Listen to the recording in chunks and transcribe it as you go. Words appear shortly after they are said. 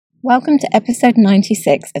Welcome to episode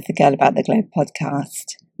 96 of the Girl About the Globe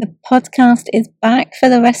podcast. The podcast is back for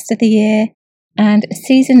the rest of the year, and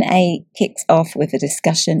season 8 kicks off with a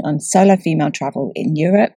discussion on solo female travel in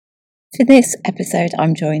Europe. For this episode,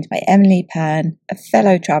 I'm joined by Emily Pern, a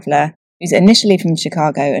fellow traveller who's initially from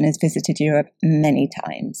Chicago and has visited Europe many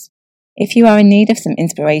times. If you are in need of some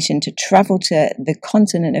inspiration to travel to the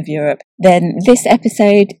continent of Europe, then this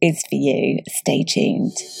episode is for you. Stay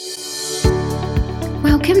tuned.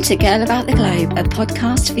 Welcome to Girl About the Globe, a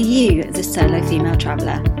podcast for you, the solo female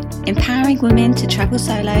traveller, empowering women to travel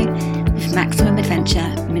solo with maximum adventure,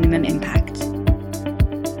 minimum impact.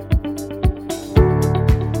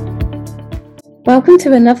 Welcome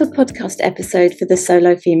to another podcast episode for the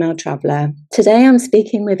solo female traveller. Today I'm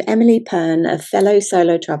speaking with Emily Pern, a fellow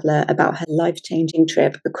solo traveller, about her life-changing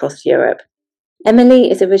trip across Europe. Emily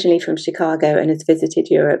is originally from Chicago and has visited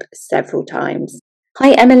Europe several times.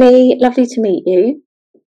 Hi Emily, lovely to meet you.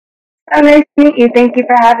 Oh, nice to meet you. Thank you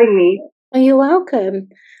for having me. Oh, you're welcome.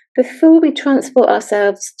 Before we transport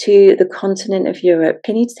ourselves to the continent of Europe,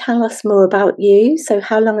 can you tell us more about you? So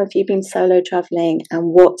how long have you been solo travelling and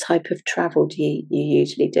what type of travel do you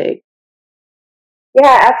usually do?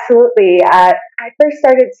 Yeah, absolutely. I first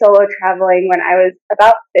started solo traveling when I was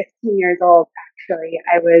about 15 years old, actually.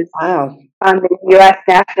 I was on the U.S.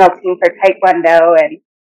 national team for Taekwondo, and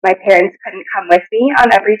my parents couldn't come with me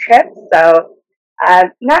on every trip, so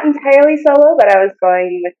not entirely solo, but I was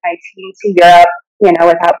going with my team to Europe,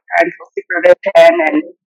 without parental supervision. And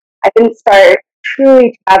I didn't start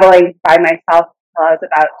truly traveling by myself until I was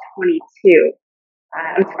about 22.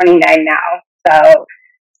 I'm 29 now. So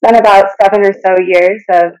it's been about 7 or so years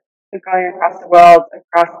of going across the world,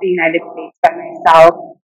 across the United States by myself.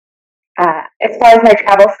 As far as my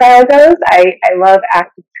travel style goes, I love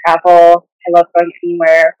active travel. I love going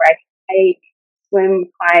anywhere where I can hike, swim,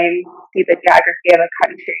 climb, see the geography of a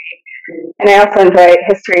country. And I also enjoy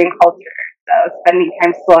history and culture. So spending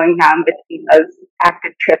time slowing down between those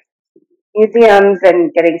active trips, museums,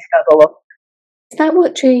 and getting to know the local. Is that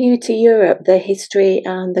what drew you to Europe, the history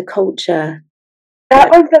and the culture? That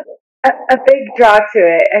was a big draw to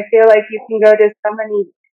it. I feel like you can go to so many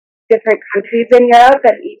different countries in Europe,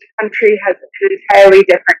 and each country has an entirely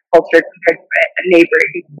different culture compared to a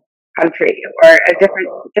neighboring country or a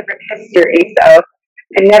different history. So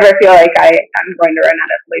I never feel like I'm going to run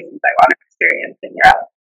out of places I want to experience in Europe.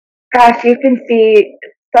 Gosh, you can see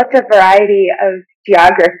such a variety of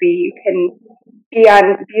geography. You can be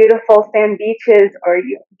on beautiful sand beaches, or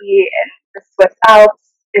you can be in the Swiss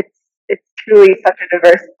Alps. It's truly such a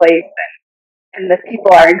diverse place, and the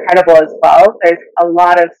people are incredible as well. There's a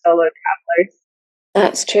lot of solo travelers.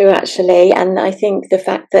 That's true, actually. And I think the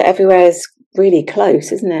fact that everywhere is really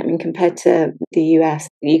close, isn't it? I mean, compared to the US,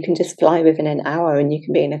 you can just fly within an hour and you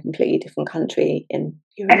can be in a completely different country in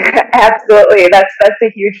Europe. Absolutely. That's a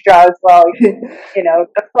huge draw as well.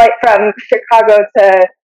 The flight from Chicago to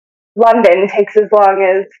London takes as long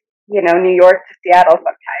as, New York to Seattle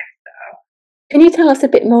sometimes. So. Can you tell us a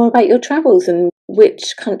bit more about your travels and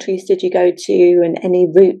which countries did you go to and any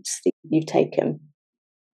routes that you've taken?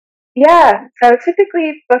 Yeah, so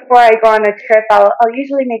typically before I go on a trip, I'll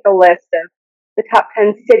usually make a list of the top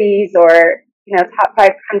 10 cities or, top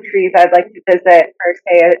 5 countries I'd like to visit for,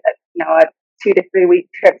 say, a 2 to 3 week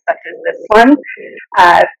trip such as this one.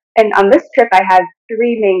 And on this trip, I had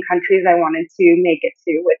 3 main countries I wanted to make it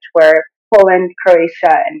to, which were Poland,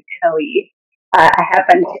 Croatia, and Italy. I have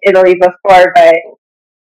been to Italy before, but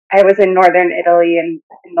I was in northern Italy and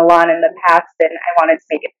in Milan in the past, and I wanted to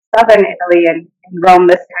make it to southern Italy and Rome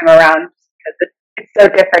this time around because it's so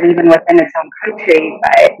different even within its own country.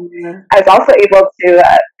 But I was also able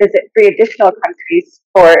to visit 3 additional countries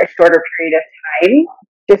for a shorter period of time,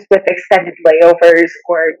 just with extended layovers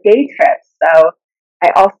or day trips. So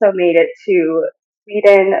I also made it to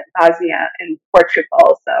Sweden, Bosnia, and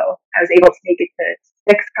Portugal. So I was able to make it to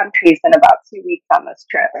 6 countries in about 2 weeks on this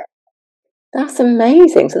trip. That's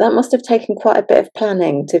amazing. So that must have taken quite a bit of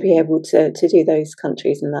planning to be able to do those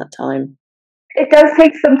countries in that time. It does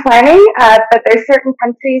take some planning, but there's certain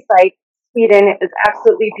countries like Sweden. It was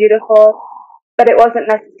absolutely beautiful, but it wasn't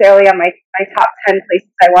necessarily on my top 10 places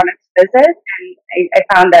I wanted to visit. And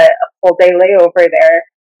I found a full day layover there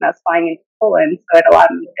when I was flying into Poland, so it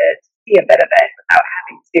allowed me to see a bit of it without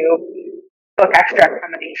having to book extra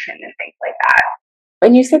accommodation and things like that.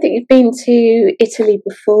 And you said that you've been to Italy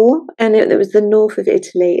before, and it was the north of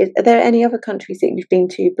Italy. Are there any other countries that you've been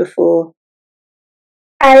to before?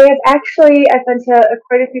 I've been to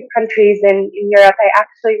quite a few countries in Europe. I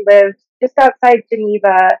actually lived just outside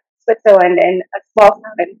Geneva, Switzerland, in a small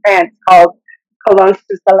town in France called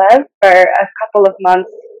Cologne-sur-Salève for a couple of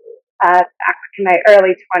months. back in my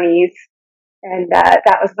early 20s. And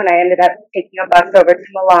that was when I ended up taking a bus over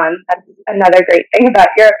to Milan. That's another great thing about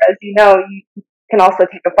Europe. As you know, you can also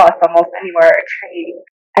take a bus almost anywhere, or a train.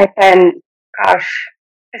 I've been, gosh,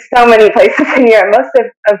 so many places in Europe. Most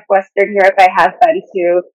of Western Europe I have been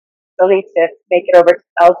to. Still need to make it over to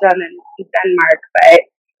Belgium and Denmark,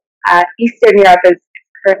 but Eastern Europe is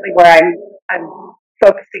currently where I'm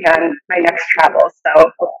focusing on my next travel. So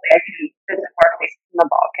hopefully I can visit more places in the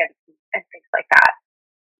Balkans and things like that.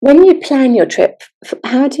 When you plan your trip,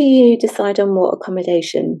 how do you decide on what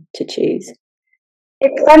accommodation to choose?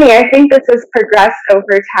 It's funny. I think this has progressed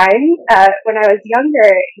over time. When I was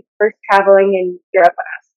younger, first traveling in Europe,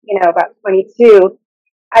 when I was, about 22,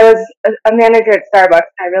 I was a manager at Starbucks,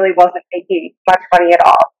 and I really wasn't making much money at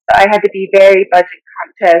all. So I had to be very budget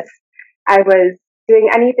conscious. I was doing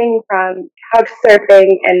anything from couch surfing,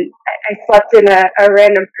 and I slept in a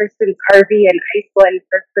random person's RV in Iceland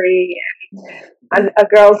for free, and on a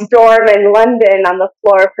girl's dorm in London on the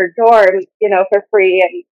floor of her dorm, for free.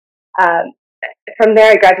 And from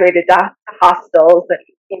there, I graduated to hostels and,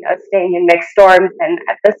 staying in mixed dorms. And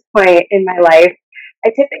at this point in my life, I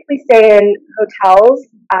typically stay in hotels,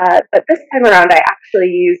 but this time around, I actually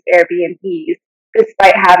used Airbnbs,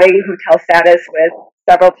 despite having hotel status with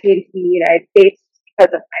several chains in the United States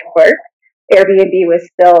because of my work. Airbnb was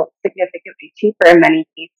still significantly cheaper in many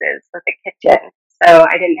cases with a kitchen, so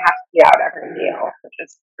I didn't have to eat out every meal, which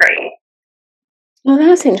was great. Well,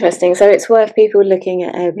 that's interesting. So it's worth people looking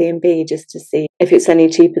at Airbnb just to see if it's any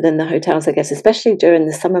cheaper than the hotels, I guess, especially during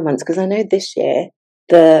the summer months, because I know this year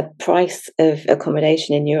the price of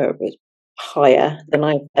accommodation in Europe was higher than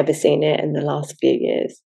I've ever seen it in the last few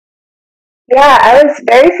years. Yeah, I was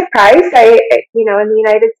very surprised. In the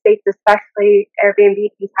United States, especially, Airbnb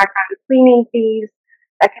can tack on cleaning fees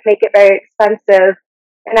that can make it very expensive.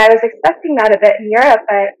 And I was expecting that a bit in Europe,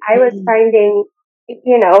 but I was finding,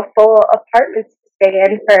 full apartments to stay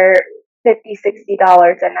in for $50,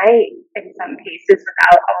 $60 a night in some cases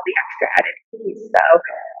without all the extra added fees. So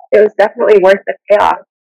it was definitely worth the payoff.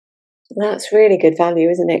 That's really good value,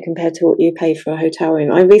 isn't it, compared to what you pay for a hotel room?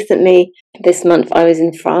 This month, I was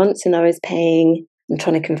in France and I was paying, I'm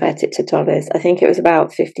trying to convert it to dollars. I think it was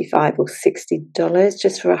about $55 or $60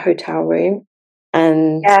 just for a hotel room.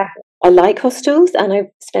 And yeah. I like hostels, and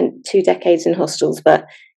I've spent 2 decades in hostels, but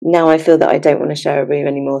now I feel that I don't want to share a room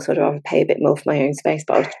anymore, so I'd rather pay a bit more for my own space.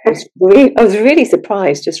 But I was really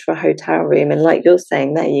surprised just for a hotel room. And like you're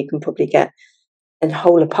saying there, you can probably get a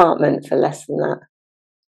whole apartment for less than that.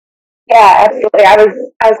 Yeah, absolutely. I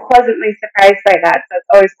was pleasantly surprised by that. So it's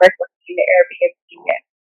always worth looking into Airbnb.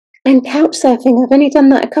 And couch surfing, I've only done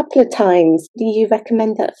that a couple of times. Do you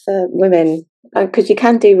recommend that for women? Because you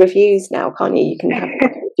can do reviews now, can't you? You can have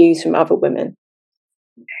reviews from other women.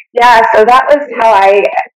 Yeah, so that was how I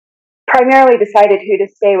primarily decided who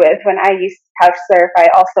to stay with. When I used to couch surf, I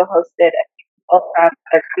also hosted a few people from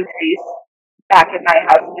other countries back in my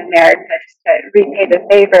house in America just to repay the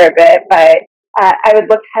favor a bit. But I would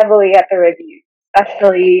look heavily at the reviews,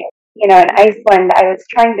 especially, in Iceland. I was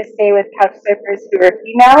trying to stay with couch surfers who were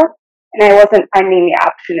female, and I wasn't finding the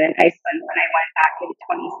option in Iceland when I went back in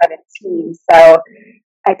 2017. So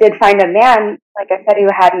I did find a man, like I said, who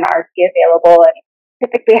had an RV available, and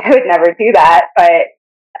typically I would never do that. But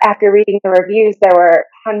after reading the reviews, there were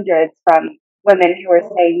hundreds from women who were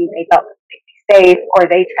saying they felt completely safe or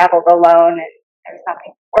they traveled alone and there's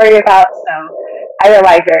nothing to worry about. So I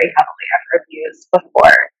rely very heavily on reviews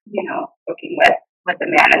before, booking with a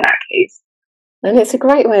man in that case. And it's a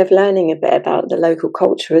great way of learning a bit about the local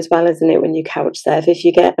culture as well, isn't it, when you couch surf?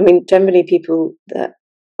 Generally people that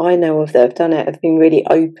I know of that have done it have been really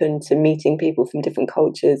open to meeting people from different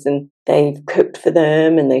cultures, and they've cooked for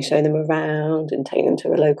them and they show them around and take them to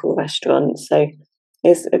a local restaurant. So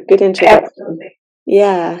it's a good introduction. Absolutely.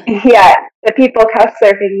 Yeah. Yeah. The people couch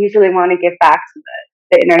surfing usually want to give back to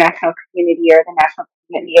the international community or the national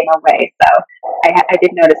community in a way. So I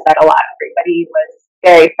did notice that a lot. Everybody was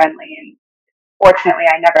very friendly, and fortunately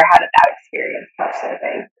I never had that experience couch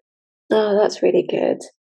surfing. Oh, that's really good.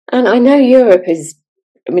 And I know Europe is,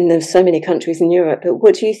 there's so many countries in Europe, but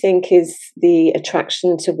what do you think is the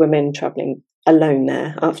attraction to women travelling alone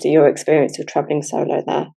there after your experience of travelling solo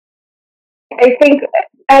there? I think,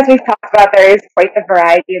 as we've talked about, there is quite the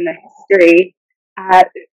variety in the history,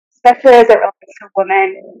 especially as it relates to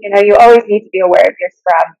women. You always need to be aware of your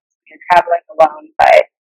surroundings when you're traveling alone, but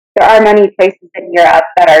there are many places in Europe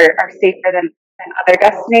that are safer than other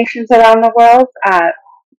destinations around the world.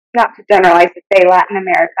 Not to generalize, but say Latin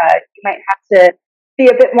America, you might have to be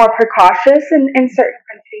a bit more precautious in certain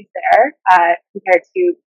countries there compared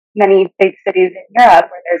to many big cities in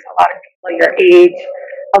Europe where there's a lot of people your age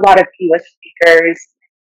a lot of English speakers.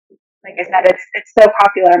 Like I said, it's so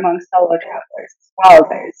popular among solo travelers as well.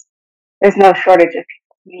 There's no shortage of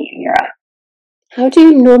people to meet in Europe. How do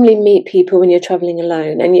you normally meet people when you're traveling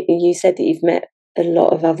alone? And you said that you've met a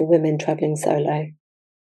lot of other women traveling solo.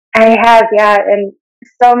 I have, yeah, in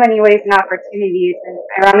so many ways and opportunities. And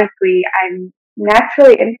ironically, I'm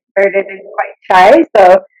naturally introverted and quite shy,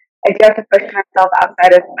 so I do have to push myself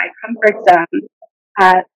outside of my comfort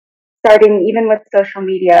zone. Starting even with social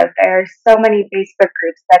media, there are so many Facebook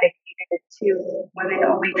groups dedicated to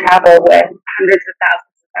women-only travel with hundreds of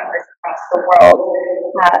thousands of members across the world.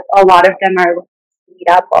 A lot of them are looking to meet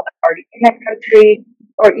up while they're already in the country,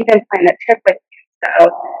 or even plan a trip with you. So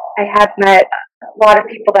I have met a lot of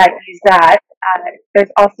people that use that. There's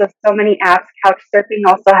also so many apps. Couchsurfing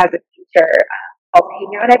also has a feature called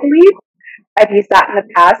Hangout, I believe. I've used that in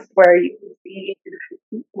the past where you can see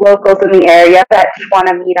locals in the area that just want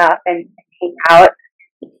to meet up and hang out.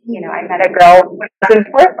 You know, I met a girl when I was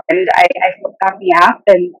in Portland. I flipped on the app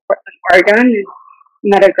in Portland, Oregon, and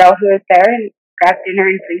met a girl who was there and grabbed dinner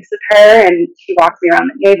and drinks with her, and she walked me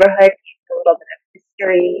around the neighborhood, a little bit of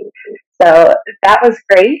history. So that was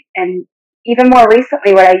great. And even more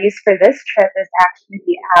recently, what I used for this trip is actually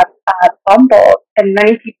the app Bumble, and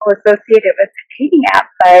many people associate it with a dating app,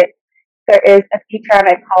 but there is a feature on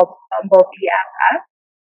it called Bumble BFF.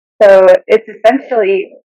 So it's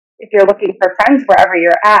essentially if you're looking for friends wherever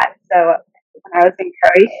you're at. So when I was in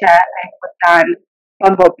Croatia, I clicked on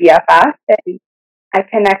Bumble BFF and I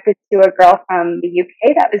connected to a girl from the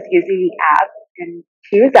UK that was using the app, and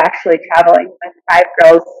she was actually traveling with 5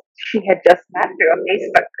 girls she had just met through a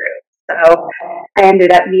Facebook group. So I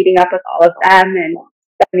ended up meeting up with all of them and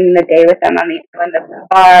spending the day with them on the island of the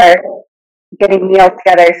bar, getting meals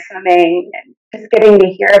together, swimming, and just getting to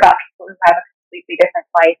hear about people who have a completely different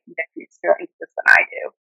life and different experiences than I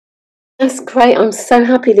do. That's great. I'm so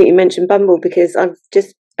happy that you mentioned Bumble because I've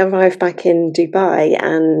just arrived back in Dubai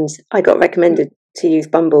and I got recommended to use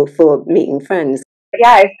Bumble for meeting friends.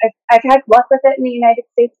 Yeah, I've had luck with it in the United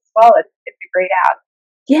States as well. It's a great app.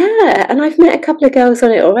 Yeah, and I've met a couple of girls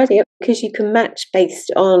on it already because you can match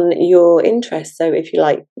based on your interests. So if you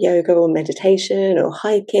like yoga or meditation or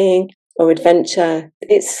hiking or adventure,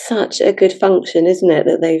 it's such a good function, isn't it,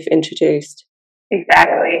 that they've introduced?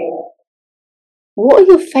 Exactly. What are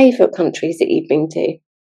your favourite countries that you've been to?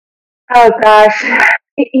 Oh gosh,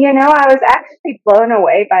 you know, I was actually blown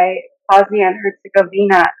away by Bosnia and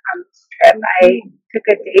Herzegovina on this trip. I took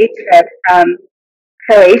a day trip from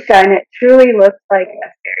Croatia, and it truly looked like a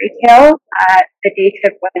fairy tale. The day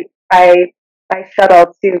trip went by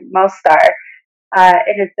shuttle to Mostar.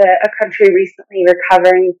 It is a country recently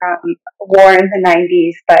recovering from war in the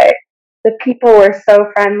 90s, but the people were so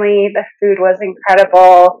friendly. The food was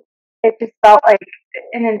incredible. It just felt like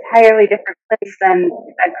an entirely different place than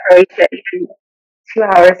Croatia, even 2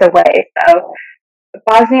 hours away. So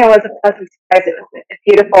Bosnia was a pleasant surprise. It was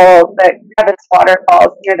beautiful. The Krevic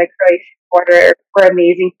waterfalls near the Croatian border were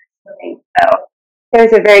amazing for swimming. So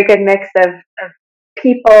there's a very good mix of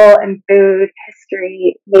people and food,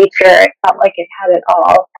 history, nature. It felt like it had it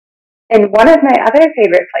all. And one of my other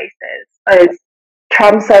favorite places was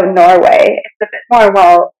Tromsø, Norway. It's a bit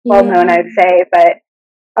more well known, I'd say, but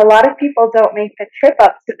a lot of people don't make the trip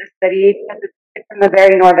up to the city because it's in the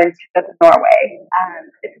very northern tip of Norway.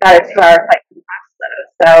 It's about a 2-hour flight from Oslo.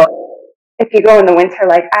 So if you go in the winter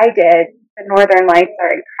like I did, the northern lights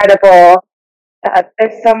are incredible.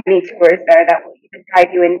 There's so many tours there that will even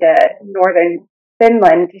drive you into northern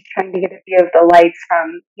Finland, just trying to get a view of the lights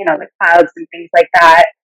from, the clouds and things like that.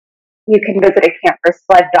 You can visit a camp for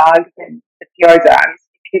sled dogs, and the fjords are honestly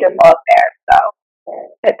beautiful up there. So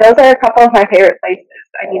those are a couple of my favorite places.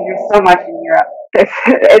 I mean, there's so much in Europe.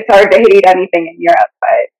 It's hard to hate anything in Europe,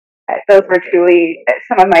 but those were truly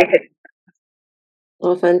some of my hidden.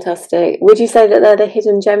 Oh, fantastic. Would you say that they're the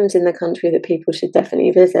hidden gems in the country that people should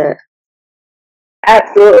definitely visit?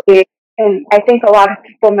 Absolutely. And I think a lot of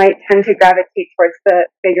people might tend to gravitate towards the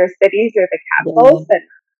bigger cities or the capitals. Yeah.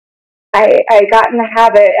 And I got in the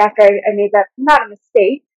habit after I made that, not a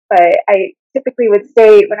mistake, but I typically would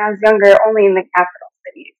stay when I was younger only in the capital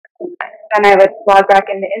cities. Then I would log back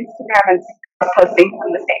into Instagram and posting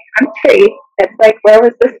from the same country. It's like, where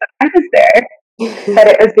was this when I was there? But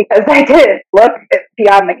it was because I didn't look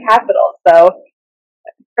beyond the capital. So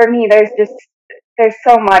for me, there's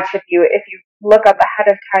so much. If you look up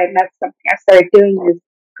ahead of time, that's something I started doing is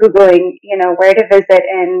Googling, where to visit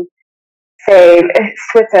in, say,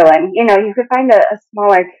 Switzerland. You could find a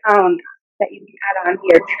smaller town that you can add on to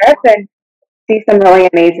your trip and see some really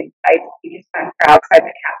amazing sites. You just want to go outside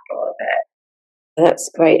the capital a bit.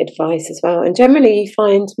 That's great advice as well. And generally, you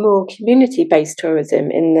find more community-based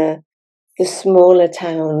tourism in the smaller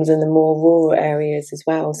towns and the more rural areas as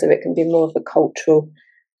well. So it can be more of a cultural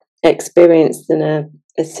experience than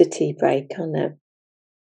a city break, can't it?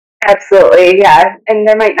 Absolutely, yeah. And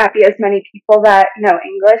there might not be as many people that know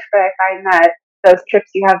English, but I find that those trips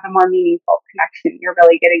you have the more meaningful connection. You're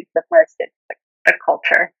really getting submersed in the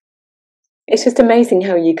culture. It's just amazing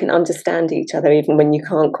how you can understand each other even when you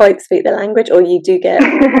can't quite speak the language, or you do get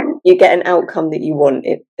you get an outcome that you want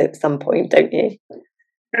at some point, don't you?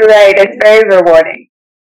 Right, it's very rewarding.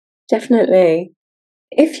 Definitely.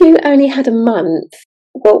 If you only had a month,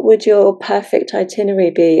 what would your perfect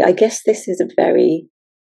itinerary be? I guess this is a very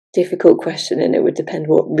difficult question, and it would depend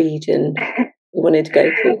what region you wanted to go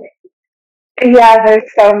to. Yeah, there's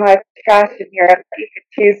so much trash in Europe that you could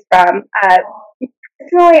choose from.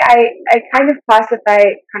 Personally, I kind of classify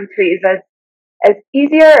countries as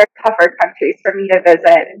easier or tougher countries for me to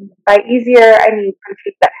visit. By easier, I mean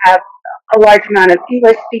countries that have a large amount of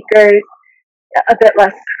English speakers, a bit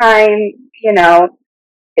less crime,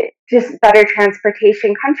 just better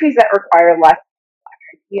transportation, countries that require less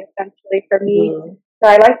energy, essentially, for me. So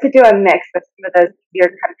I like to do a mix of some of those easier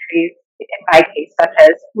countries, in my case, such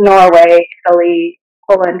as Norway, Italy,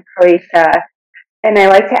 Poland, Croatia, and I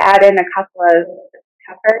like to add in a couple of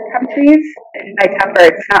tougher countries. And by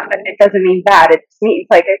tougher, it doesn't mean bad. It just means,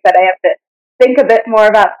 like I said, I have to think a bit more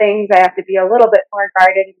about things. I have to be a little bit more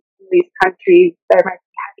guarded in these countries. There might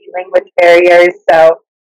be heavy language barriers, so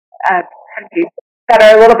countries that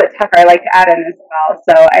are a little bit tougher, I like to add in as well.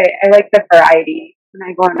 So I like the variety when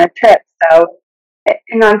I go on a trip. So,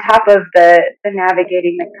 and on top of the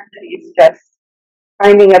navigating the countries, just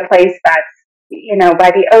finding a place that's,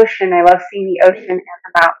 by the ocean. I love seeing the ocean and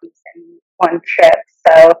the mountains in one trip.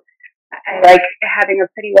 So I like having a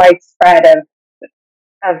pretty wide spread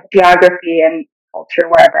of geography and culture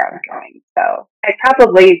wherever I'm going. So I'd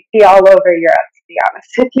probably be all over Europe, to be honest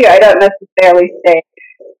with you. I don't necessarily stay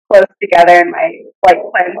close together, and my flight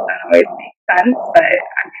plans don't always make sense, but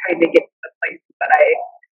I'm trying to get to the places that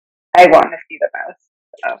I want to see the most.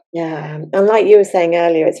 So. Yeah, and like you were saying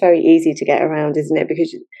earlier, it's very easy to get around, isn't it?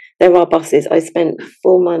 Because there are buses. I spent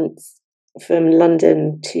 4 months from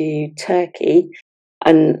London to Turkey,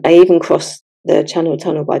 and I even crossed the Channel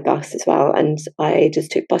Tunnel by bus as well, and I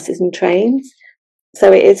just took buses and trains.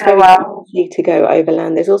 So it is very easy to go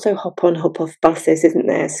overland. There's also hop on, hop off buses, isn't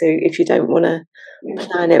there? So if you don't want to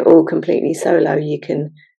plan it all completely solo, you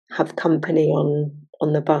can have company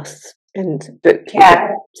on the bus and book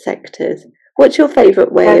your sectors. What's your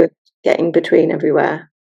favourite way of getting between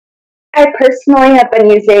everywhere? I personally have been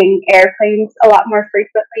using airplanes a lot more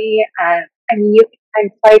frequently. I mean, you can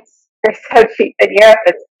find flights, they're so cheap in Europe,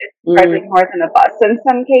 it's hardly more than a bus in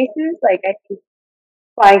some cases. Like, I think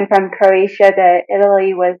flying from Croatia to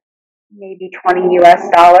Italy was maybe $20 US,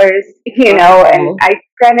 and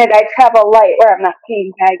granted I travel light where I'm not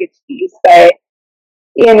paying baggage fees, but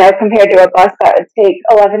compared to a bus that would take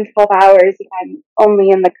 11, 12 hours if I'm only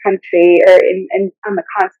in the country or on the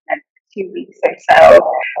continent for 2 weeks or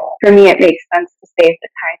so, for me it makes sense to save the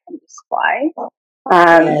time and just fly.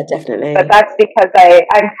 Yeah, definitely. But that's because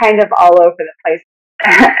I'm kind of all over the place.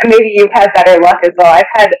 Maybe you've had better luck as well.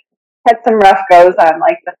 I've had some rough goes on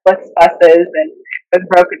like the Flix buses and was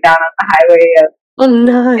broken down on the highway of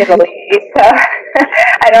Italy. So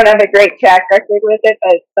I don't have a great track record with it,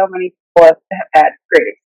 but so many people have had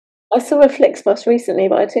great. I saw a Flixbus recently,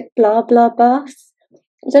 but I took BlaBlaBus.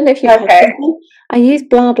 I don't know if you've heard of it. I used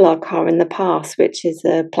BlaBlaCar in the past, which is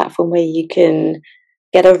a platform where you can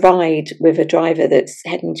get a ride with a driver that's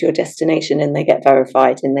heading to your destination, and they get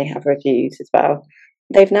verified and they have reviews as well.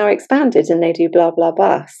 They've now expanded and they do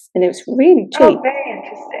BlaBlaBus, and it was really cheap. Oh, very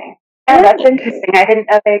interesting. Yeah, that's interesting. I didn't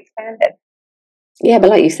know they expanded. Yeah, but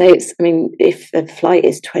like you say, if a flight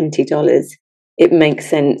is $20, it makes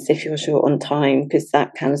sense if you're short on time, because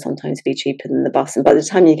that can sometimes be cheaper than the bus. And by the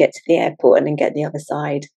time you get to the airport and then get the other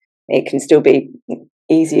side, it can still be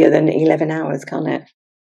easier than 11 hours, can't it?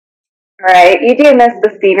 Right. You do miss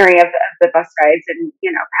the scenery of the bus rides and,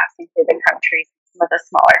 passing through the country, some of the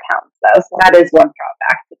smaller towns, though. So that is one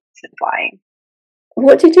drawback to flying.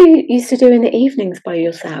 What did you used to do in the evenings by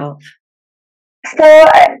yourself? So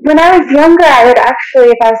when I was younger, I would actually,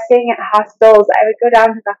 if I was staying at hostels, I would go down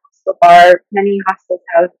to the hostel bar. Many hostels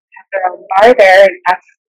have their own bar there, and that's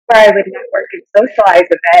where I would network and socialize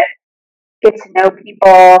a bit, get to know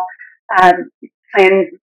people, plan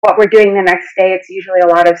what we're doing the next day. It's usually a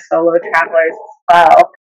lot of solo travelers as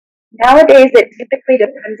well. Nowadays, it typically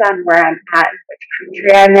depends on where I'm at and which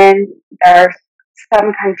country I'm in. There are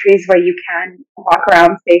some countries where you can walk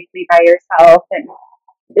around safely by yourself and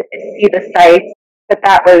see the sights. but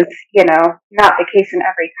that was, not the case in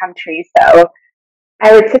every country. So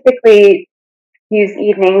I would typically use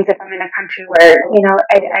evenings if I'm in a country where,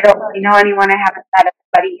 I don't really know anyone. I haven't met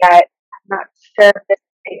everybody yet. I'm not sure if this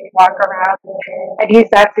day walk around. I'd use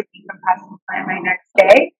that to decompress and plan my next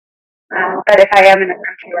day. But if I am in a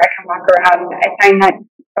country where I can walk around, I find that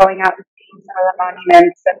going out and seeing some of the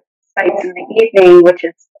monuments and sites in the evening, which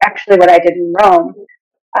is actually what I did in Rome,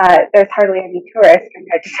 there's hardly any tourists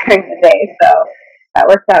compared to during the day. So that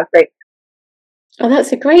worked out great. Oh,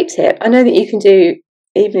 that's a great tip. I know that you can do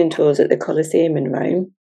evening tours at the Colosseum in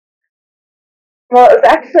Rome. Well, it was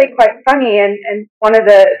actually quite funny, and one of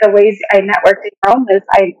the ways I networked in Rome is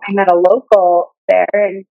I met a local there,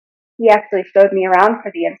 and he actually showed me around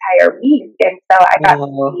for the entire week, and so I got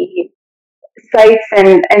to see sites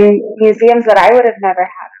and museums that I would have never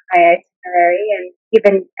had on my itinerary, and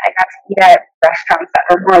even I got to eat at restaurants that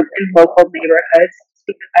were more in local neighborhoods just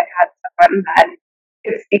because I had someone that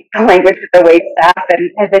could speak the language with the wait staff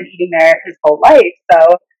and had been eating there his whole life.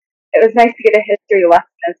 So it was nice to get a history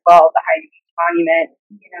lesson as well behind each monument.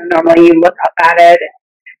 Normally you look up at it,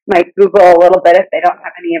 might Google a little bit if they don't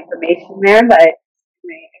have any information there, but I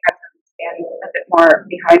got to understand a bit more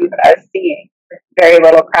behind what I was seeing. With very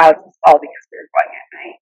little crowds as well because we were going at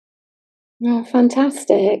night. Oh,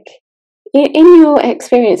 fantastic. In your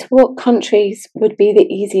experience, what countries would be the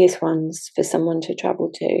easiest ones for someone to travel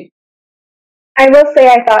to? I will say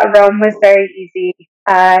I thought Rome was very easy.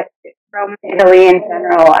 Rome and Italy in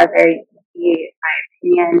general are very easy, in my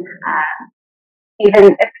opinion.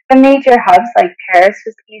 Even if the major hubs like Paris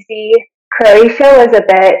was easy, Croatia was a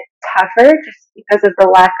bit tougher just because of the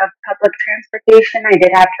lack of public transportation. I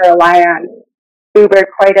did have to rely on Uber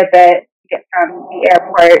quite a bit to get from the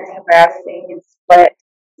airport to where I was staying in Split.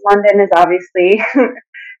 London is obviously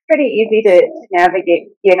pretty easy to navigate.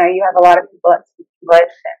 You have a lot of people that speak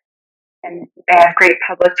English and they have great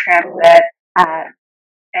public transit.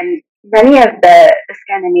 And many of the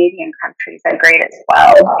Scandinavian countries are great as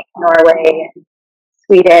well, like Norway and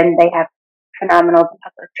Sweden. They have phenomenal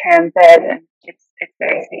public transit, and it's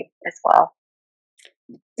very safe as well.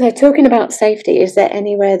 So, talking about safety, is there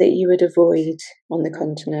anywhere that you would avoid on the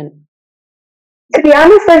continent? To be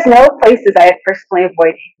honest, there's no places I have personally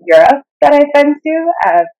avoided in Europe that I've been to.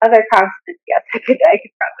 Other continents, yes, I could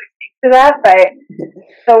probably speak to that. But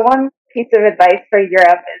the one piece of advice for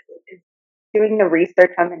Europe is doing the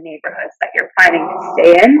research on the neighborhoods that you're planning to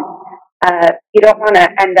stay in. You don't want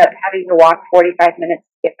to end up having to walk 45 minutes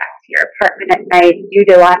to get back to your apartment at night due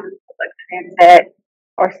to lack of public transit,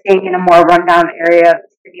 or staying in a more rundown area of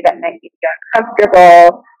the city that might make you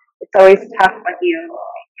uncomfortable. It's always tough when you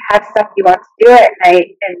have stuff you want to do at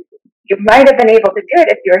night, and you might have been able to do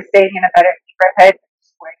it if you were staying in a better neighborhood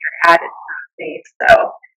where you're at is not safe.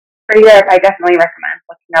 So for Europe, I definitely recommend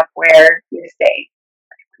looking up where you're staying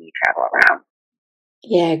when you travel around.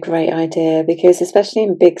 Yeah, great idea, because especially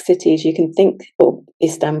in big cities, you can think, well,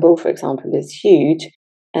 Istanbul, for example, is huge,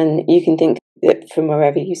 and you can think that from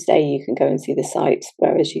wherever you stay, you can go and see the sights,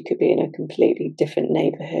 whereas you could be in a completely different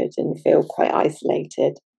neighborhood and feel quite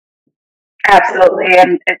isolated. Absolutely,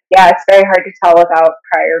 and it's very hard to tell without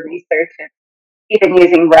prior research and even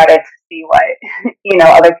using Reddit to see what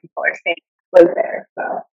other people are saying live there. So,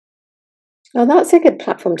 oh, that's a good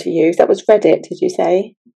platform to use. That was Reddit, did you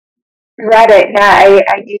say? Reddit, yeah,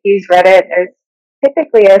 I do use Reddit. There's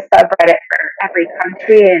typically a subreddit for every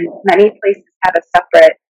country, and many places have a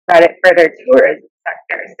separate Reddit for their tourism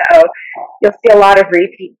sector. So you'll see a lot of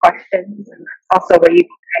repeat questions, and that's also where you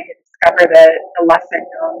can kind of discover the lesser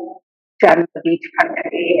known gems of each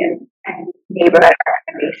country and neighborhood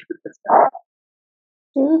recommendations as well.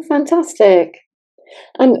 Oh, fantastic.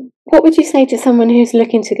 And what would you say to someone who's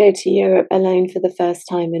looking to go to Europe alone for the first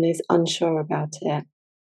time and is unsure about it?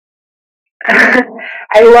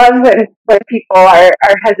 I love when people are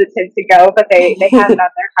hesitant to go, but they have it on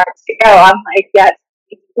their hearts to go. I'm like, yes,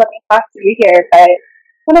 let me talk to you here. But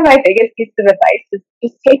one of my biggest pieces of advice is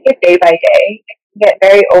just take it day by day. It can get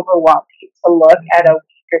very overwhelming to look at a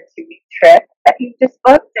week or 2 week trip that you just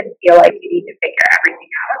booked and feel like you need to figure everything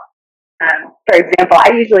out. For example,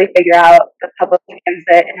 I usually figure out the public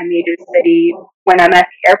transit in a major city when I'm at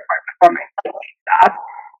the airport before my flight takes off,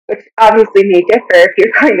 which obviously may differ if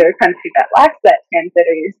you're going to a country that lacks that transit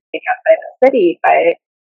or you're staying outside the city. But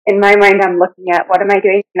in my mind, I'm looking at what am I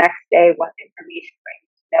doing the next day? What information do I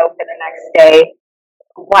need to know for the next day?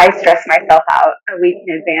 Why stress myself out a week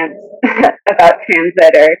in advance about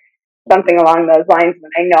transit or something along those lines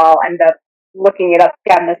when I know I'll end up looking it up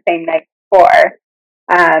again the same night before?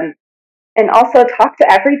 And also talk to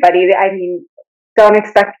everybody. I mean, don't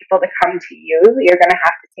expect people to come to you. You're going to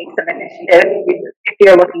have to take some initiative if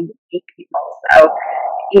you're looking to meet people. So,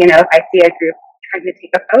 if I see a group trying to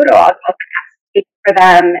take a photo, I'll go up and ask to take for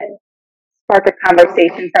them and spark a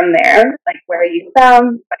conversation from there. Like, where are you from?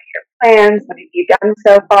 What are your plans? What have you done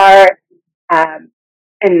so far?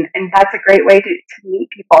 And that's a great way to meet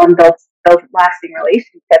people and build lasting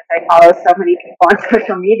relationships. I follow so many people on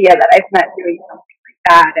social media that I've met doing something like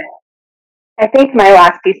that. And I think my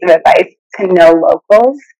last piece of advice to know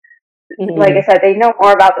locals. Like I said, they know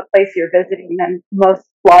more about the place you're visiting than most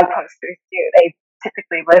blog posters do. They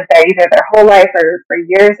typically live there either their whole life or for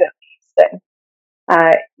years at least.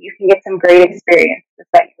 And you can get some great experiences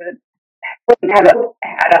that you wouldn't have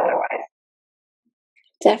had otherwise.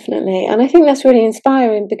 Definitely. And I think that's really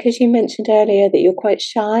inspiring because you mentioned earlier that you're quite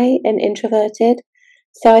shy and introverted.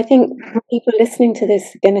 So I think people listening to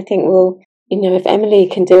this are going to think, well, if Emily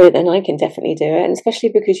can do it, then I can definitely do it. And especially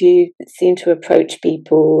because you seem to approach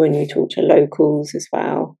people and you talk to locals as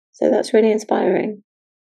well. So that's really inspiring.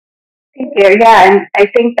 Thank you. Yeah, and I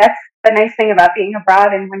think that's the nice thing about being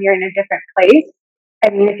abroad and when you're in a different place. I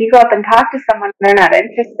mean, if you go up and talk to someone and they're not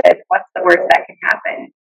interested, what's the worst that can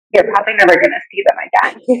happen? You're probably never going to see them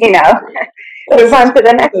again, Move on to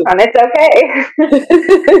the next one. It's okay.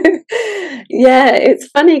 Yeah, it's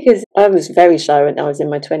funny because I was very shy when I was in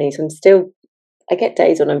my 20s. I get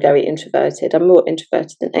days when I'm very introverted. I'm more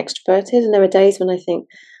introverted than extroverted. And there are days when I think,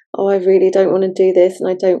 oh, I really don't want to do this and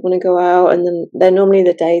I don't want to go out. And then they're normally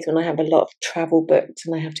the days when I have a lot of travel booked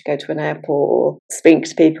and I have to go to an airport or speak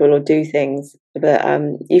to people or do things. But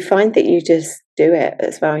you find that you just do it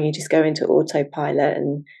as well. You just go into autopilot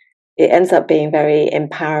and it ends up being very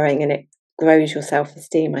empowering and it grows your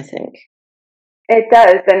self-esteem, I think. It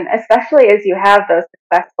does. And especially as you have those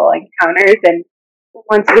successful encounters and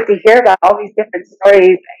once you get to hear about all these different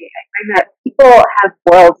stories, I find that people have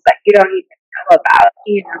worlds that you don't even know about.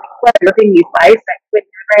 People are living these lives that you would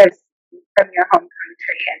never have seen from your home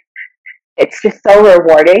country. And it's just so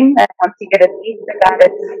rewarding that once you get a taste of that,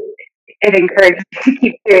 it encourages you to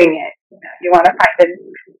keep doing it. You want to find and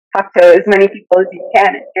talk to as many people as you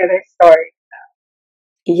can and hear their stories.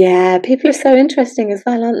 Yeah, people are so interesting as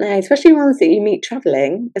well, aren't they? Especially ones that you meet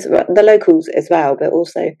traveling, as well, the locals as well, but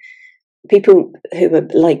also people who are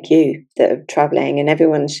like you that are traveling, and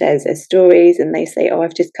everyone shares their stories and they say, oh,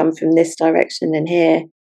 I've just come from this direction and here.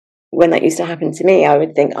 When that used to happen to me, I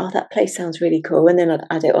would think, oh, that place sounds really cool, and then I'd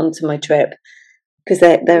add it onto my trip because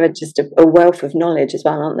there are just a wealth of knowledge as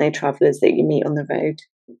well, aren't they, travelers that you meet on the road?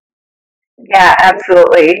 Yeah,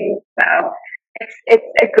 absolutely. So it's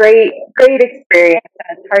a great experience,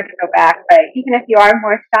 and it's hard to go back. But even if you are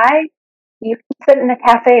more shy, you can sit in a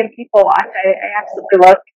cafe and people watch. I absolutely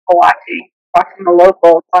love people watching the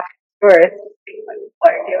locals, watching tourists, seeing what people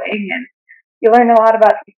are doing, and you learn a lot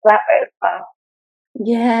about people that way as well.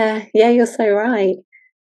 Yeah, you're so right.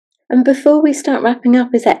 And before we start wrapping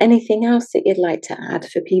up, is there anything else that you'd like to add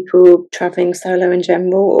for people traveling solo in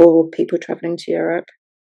general or people traveling to Europe?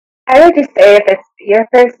 I would just say if it's your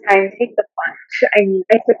first time, take the plunge. I mean,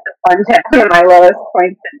 I took the plunge at one of my lowest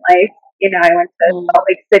points in life. I went to Salt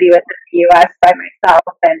Lake City within the U.S. by myself,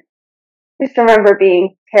 and just remember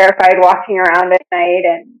being terrified walking around at night,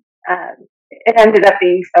 and it ended up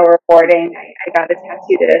being so rewarding. I got a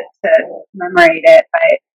tattoo to commemorate it,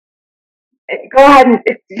 but go ahead and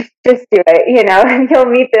just do it. You'll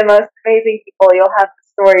meet the most amazing people. You'll have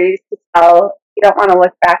stories to tell. You don't want to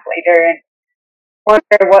look back later and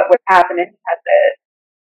wonder what would happen if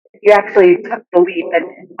you actually took the leap and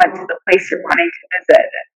went to the place you're wanting to visit.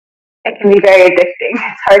 It can be very addicting.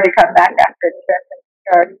 It's hard to come back after a trip and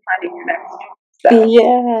start planning your next trip. So.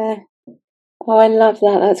 Yeah. Oh, I love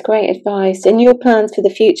that. That's great advice. And your plans for the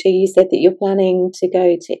future, you said that you're planning to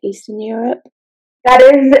go to Eastern Europe? That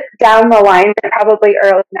is down the line, but probably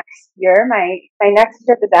early next year. My next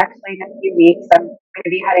trip is actually in a few weeks. I'm going to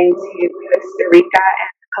be heading to Costa Rica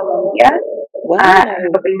and Colombia. Wow.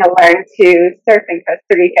 I'm hoping to learn to surf in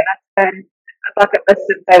Costa Rica. That's been a bucket list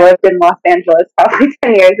since I lived in Los Angeles probably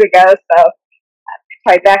 10 years ago. So I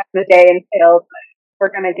tried back in the day and failed, but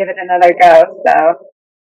we're going to give it another go. So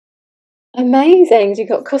amazing. You've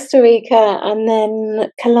got Costa Rica and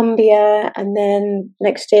then Colombia, and then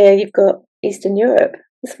next year you've got Eastern Europe.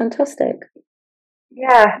 That's fantastic.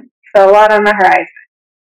 Yeah, so a lot on the horizon.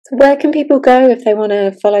 So where can people go if they want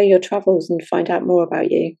to follow your travels and find out more about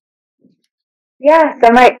you? Yeah, so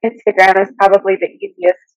my Instagram is probably the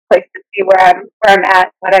easiest place to see where I'm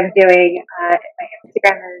at, what I'm doing. My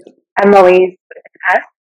Instagram is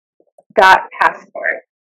Emily's.passport.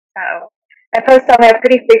 So I post on there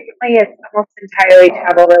pretty frequently. It's almost entirely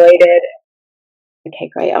travel related. Okay,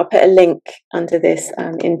 great. I'll put a link under this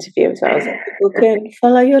interview as well, so people can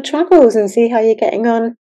follow your travels and see how you're getting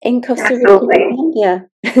on in Costa Rica and Zambia.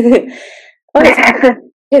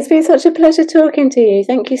 It's been such a pleasure talking to you.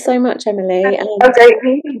 Thank you so much, Emily. And great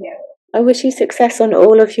meeting you. I wish you success on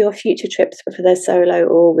all of your future trips, whether they're solo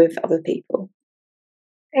or with other people.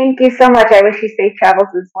 Thank you so much. I wish you safe travels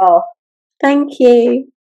as well. Thank you.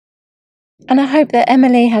 And I hope that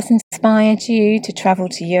Emily has inspired you to travel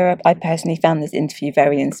to Europe. I personally found this interview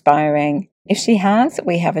very inspiring. If she has,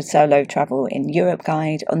 we have a solo travel in Europe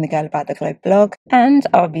guide on the Girl About the Globe blog, and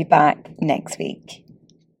I'll be back next week.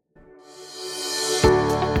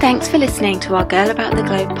 Thanks for listening to our Girl About the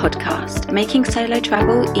Globe podcast, making solo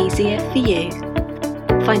travel easier for you.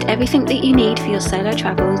 Find everything that you need for your solo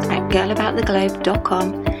travels at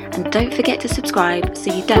girlabouttheglobe.com, and don't forget to subscribe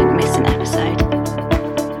so you don't miss an episode.